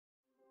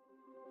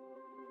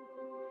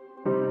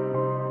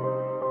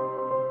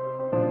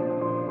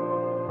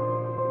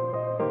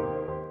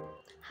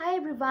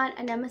everyone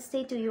and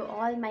namaste to you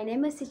all. My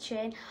name is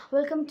Sichen.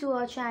 Welcome to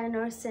our channel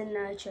Nurse and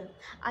Nurture.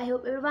 I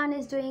hope everyone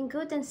is doing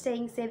good and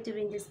staying safe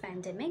during this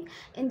pandemic.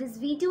 In this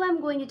video, I'm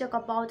going to talk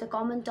about a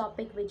common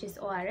topic which is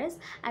ORS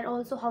and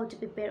also how to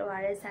prepare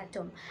ORS at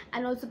home.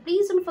 And also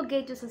please don't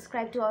forget to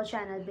subscribe to our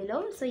channel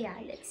below. So yeah,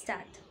 let's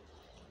start.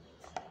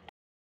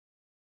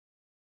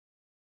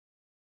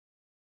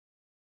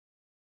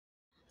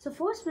 So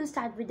first we'll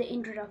start with the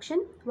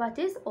introduction. What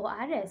is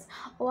ORS?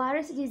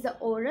 ORS is the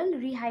oral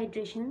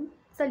rehydration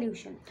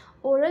solution.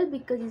 Oral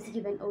because it's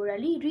given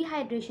orally.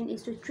 Rehydration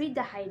is to treat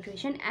the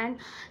hydration, and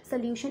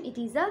solution it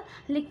is a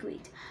liquid.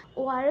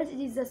 ORS it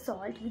is a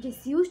salt which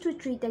is used to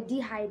treat the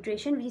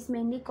dehydration, which is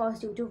mainly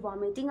caused due to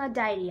vomiting or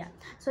diarrhea.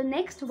 So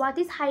next, what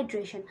is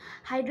hydration?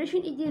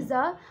 Hydration it is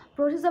a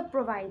process of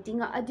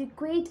providing an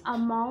adequate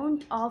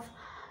amount of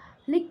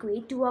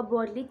liquid to a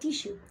bodily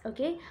tissue.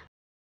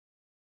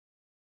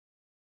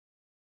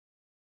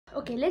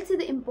 Okay, let's see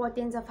the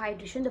importance of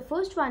hydration. The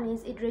first one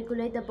is it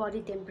regulates the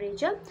body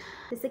temperature.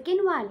 The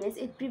second one is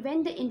it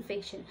prevents the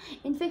infection.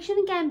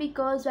 Infection can be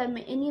caused by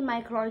any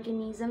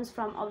microorganisms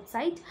from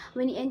outside.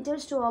 When it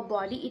enters to our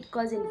body, it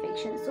causes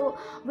infection. So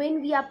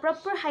when we are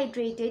proper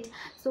hydrated,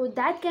 so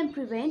that can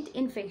prevent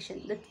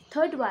infection. The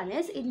third one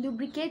is it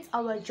lubricates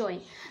our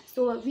joint.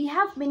 So we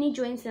have many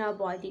joints in our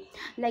body,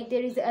 like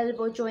there is the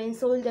elbow joint,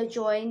 shoulder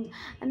joint,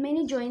 and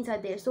many joints are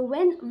there. So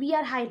when we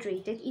are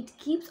hydrated, it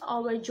keeps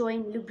our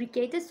joint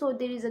lubricated, so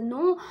there is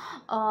no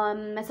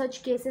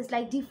such cases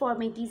like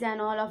deformities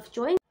and all of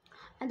joints.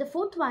 And the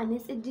fourth one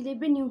is it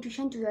delivers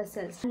nutrition to the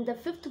cells. And the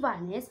fifth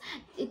one is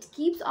it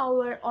keeps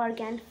our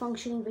organ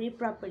functioning very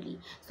properly.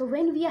 So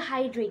when we are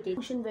hydrated,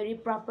 function very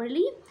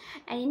properly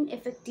and in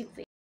effective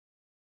way.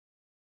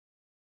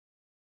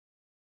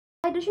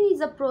 Hydration is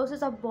a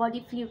process of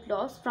body fluid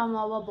loss from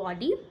our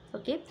body.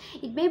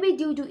 It may be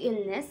due to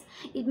illness,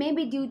 it may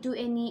be due to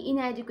any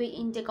inadequate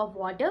intake of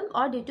water,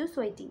 or due to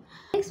sweating.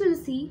 Next we'll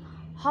see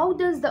how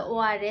does the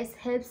ORS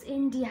helps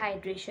in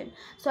dehydration.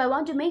 So I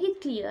want to make it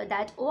clear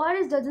that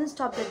ORS doesn't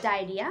stop the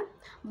diarrhea,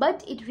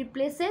 but it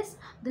replaces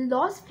the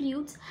lost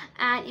fluids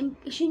and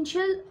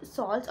essential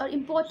salts or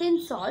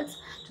important salts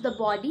to the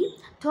body,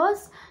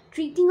 thus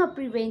treating or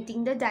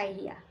preventing the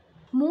diarrhea.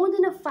 More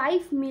than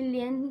 5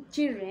 million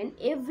children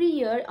every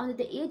year under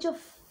the age of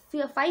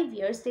 5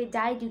 years they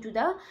die due to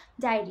the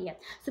diarrhea.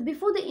 So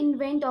before the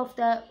invent of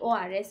the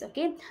ORS,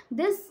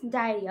 this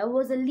diarrhea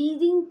was a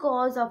leading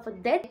cause of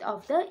death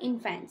of the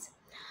infants.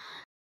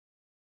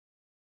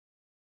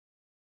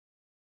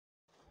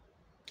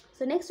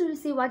 So next we will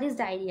see what is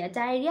diarrhea.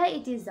 Diarrhea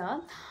it is a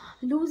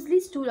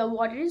loosely stool, a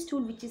watery stool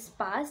which is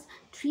passed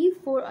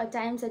 3-4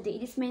 times a day.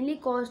 It is mainly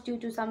caused due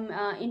to some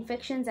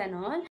infections and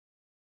all.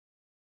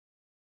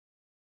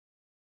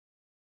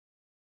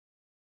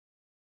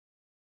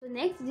 So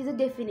next, it is a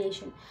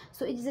definition.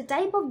 So it is a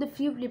type of the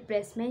fluid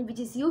replacement which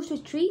is used to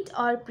treat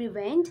or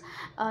prevent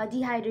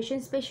dehydration,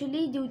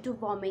 especially due to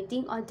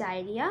vomiting or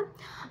diarrhea,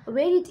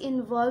 where it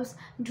involves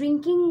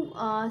drinking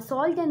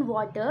salt and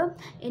water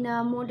in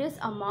a modest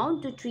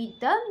amount to treat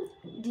the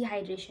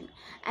dehydration.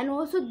 And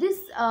also this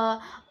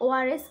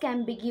ORS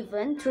can be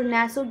given through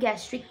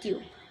nasogastric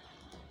tube.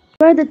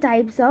 Here are the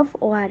types of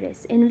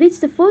ORS, in which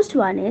the first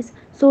one is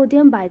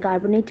sodium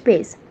bicarbonate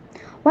base.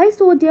 Why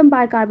sodium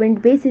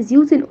bicarbonate base is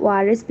used in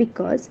ORS?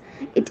 Because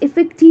it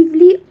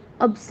effectively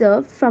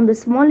absorbed from the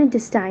small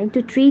intestine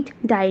to treat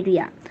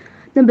diarrhea.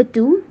 Number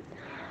 2,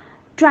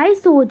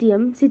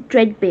 trisodium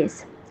citrate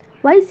base.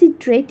 Why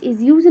citrate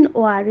is used in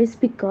ORS?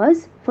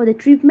 Because for the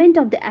treatment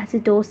of the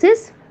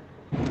acidosis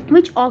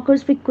which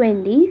occurs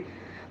frequently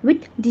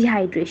with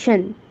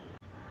dehydration.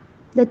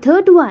 The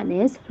third one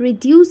is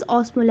reduced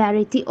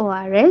osmolarity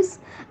ORS,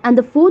 and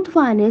the fourth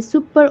one is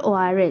super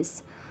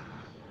ORS.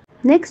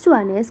 Next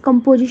one is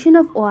composition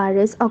of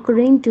ORS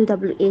according to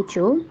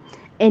WHO,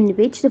 in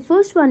which the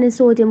first one is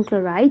sodium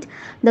chloride.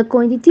 The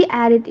quantity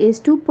added is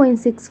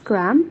 2.6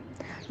 gram.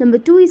 Number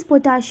 2 is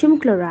potassium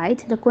chloride.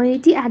 The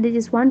quantity added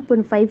is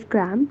 1.5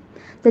 gram.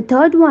 The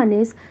third one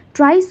is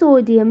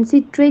trisodium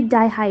citrate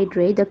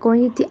dihydrate. The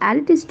quantity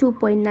added is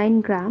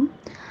 2.9 gram.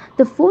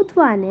 The fourth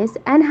one is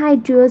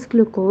anhydrous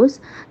glucose.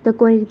 The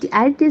quantity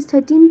added is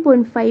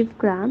 13.5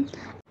 gram.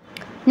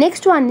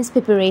 Next one is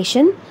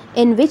preparation,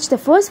 in which the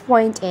first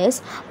point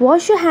is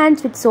wash your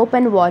hands with soap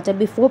and water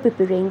before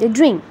preparing the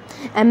drink,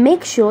 and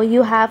make sure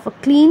you have a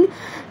clean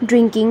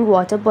drinking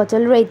water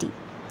bottle ready.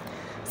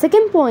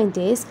 Second point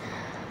is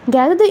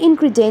gather the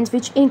ingredients,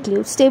 which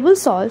includes table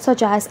salt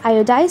such as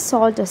iodized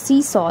salt or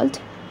sea salt,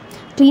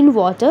 clean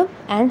water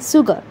and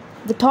sugar.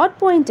 The third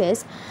point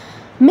is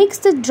mix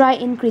the dry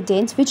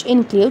ingredients, which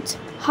includes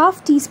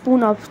half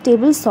teaspoon of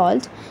table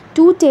salt,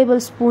 2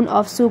 tablespoons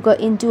of sugar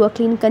into a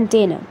clean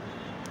container.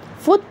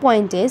 Fourth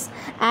point is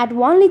add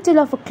 1 liter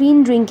of a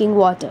clean drinking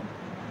water.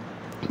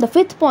 The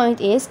fifth point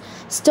is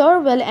stir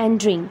well and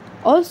drink.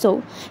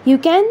 Also, you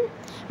can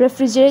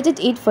refrigerate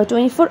it for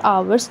 24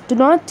 hours. Do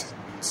not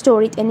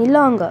store it any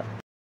longer.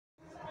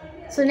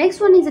 So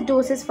next one is the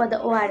doses for the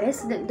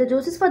ORS. The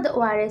doses for the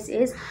ORS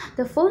is,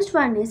 the first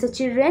one is the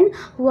children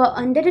who are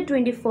under the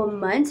 24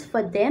 months,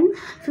 for them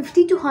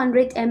 50 to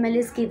 100 ml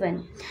is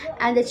given,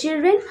 and the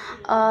children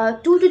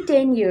 2 to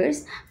 10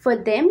 years, for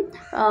them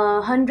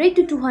 100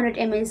 to 200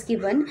 ml is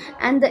given,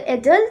 and the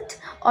adult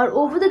or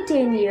over the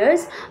 10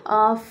 years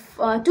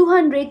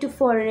 200 to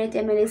 400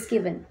 ml is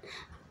given.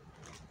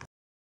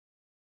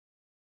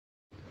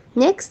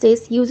 Next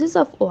is uses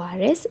of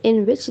ORS,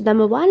 in which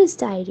number 1 is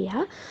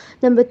diarrhea,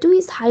 number 2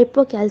 is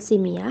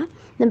hypocalcemia,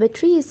 number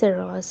 3 is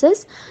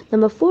cirrhosis,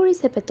 number 4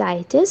 is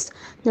hepatitis,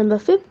 number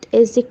 5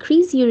 is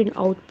decreased urine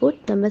output,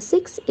 number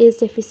 6 is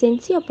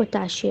deficiency of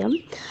potassium,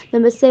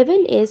 number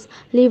 7 is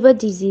liver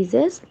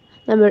diseases,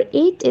 number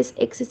 8 is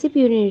excessive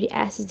urinary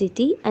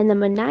acidity, and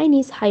number 9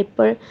 is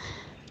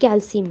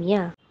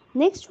hypercalcemia.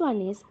 Next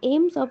one is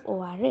aims of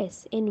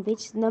ORS, in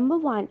which number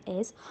 1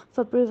 is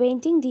for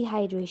preventing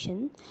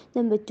dehydration,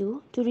 number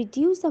 2 to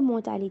reduce the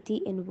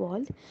mortality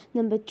involved,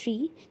 number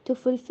 3 to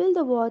fulfill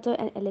the water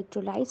and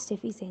electrolytes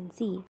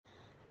deficiency.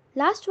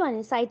 Last one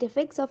is side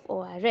effects of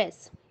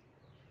ORS: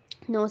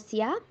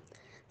 nausea,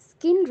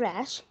 skin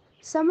rash,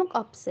 stomach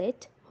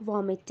upset,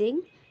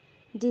 vomiting,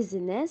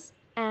 dizziness,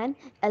 and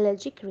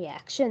allergic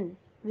reaction,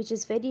 which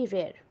is very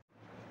rare.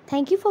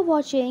 Thank you for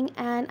watching,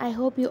 and I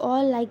hope you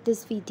all like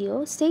this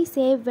video. Stay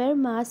safe, wear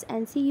masks,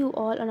 and see you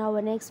all on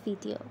our next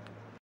video.